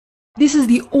This is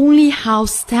the only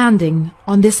house standing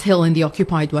on this hill in the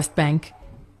occupied West Bank.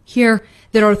 Here,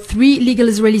 there are 3 legal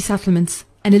Israeli settlements,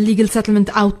 an illegal settlement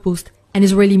outpost, an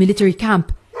Israeli military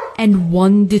camp, and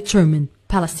 1 determined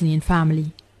Palestinian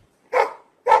family.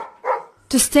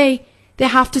 To stay, they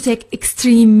have to take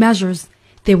extreme measures.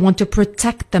 They want to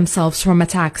protect themselves from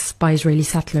attacks by Israeli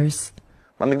settlers.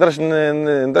 We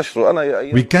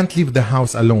can't leave the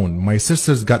house alone. My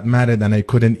sisters got married and I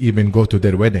couldn't even go to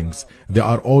their weddings. They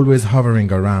are always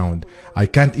hovering around. I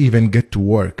can't even get to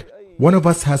work. One of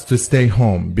us has to stay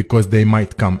home because they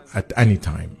might come at any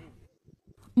time.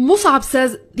 Mus'ab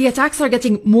says the attacks are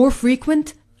getting more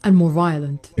frequent and more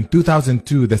violent. In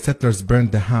 2002, the settlers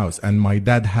burned the house and my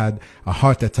dad had a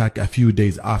heart attack a few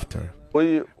days after.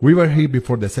 We were here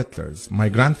before the settlers. My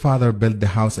grandfather built the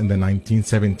house in the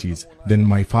 1970s. Then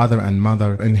my father and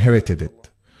mother inherited it.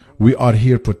 We are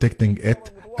here protecting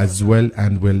it as well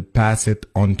and will pass it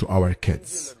on to our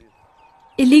kids.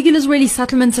 Illegal Israeli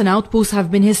settlements and outposts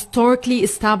have been historically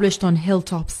established on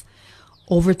hilltops.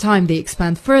 Over time, they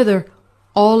expand further,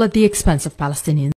 all at the expense of Palestinians.